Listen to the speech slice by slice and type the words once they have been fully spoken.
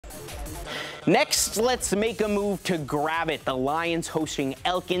Next, let's make a move to Gravette. The Lions hosting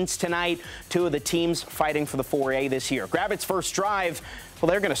Elkins tonight, two of the teams fighting for the 4A this year. Gravette's first drive, well,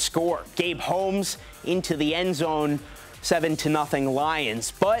 they're going to score. Gabe Holmes into the end zone, 7-0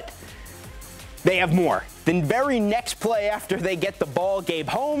 Lions. But they have more. The very next play after they get the ball, Gabe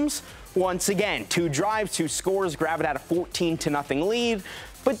Holmes, once again, 2 drives, 2 scores. Gravette had a 14-0 lead.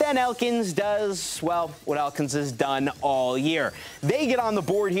 But then Elkins does, well, what Elkins has done all year. They get on the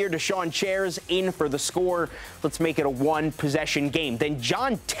board here. Deshaun Chairs in for the score. Let's make it a 1-possession game. Then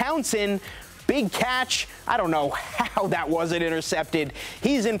John Townsend, big catch. I don't know how that wasn't intercepted.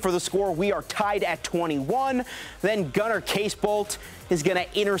 He's in for the score. We are tied at 21. Then Gunnar Casebolt is going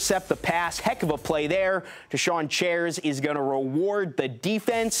to intercept the pass. Heck of a play there. Deshaun Chairs is going to reward the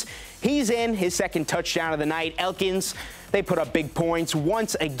defense. He's in, his second touchdown of the night. Elkins, they put up big points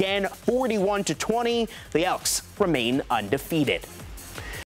once again, 41-20. The Elks remain undefeated.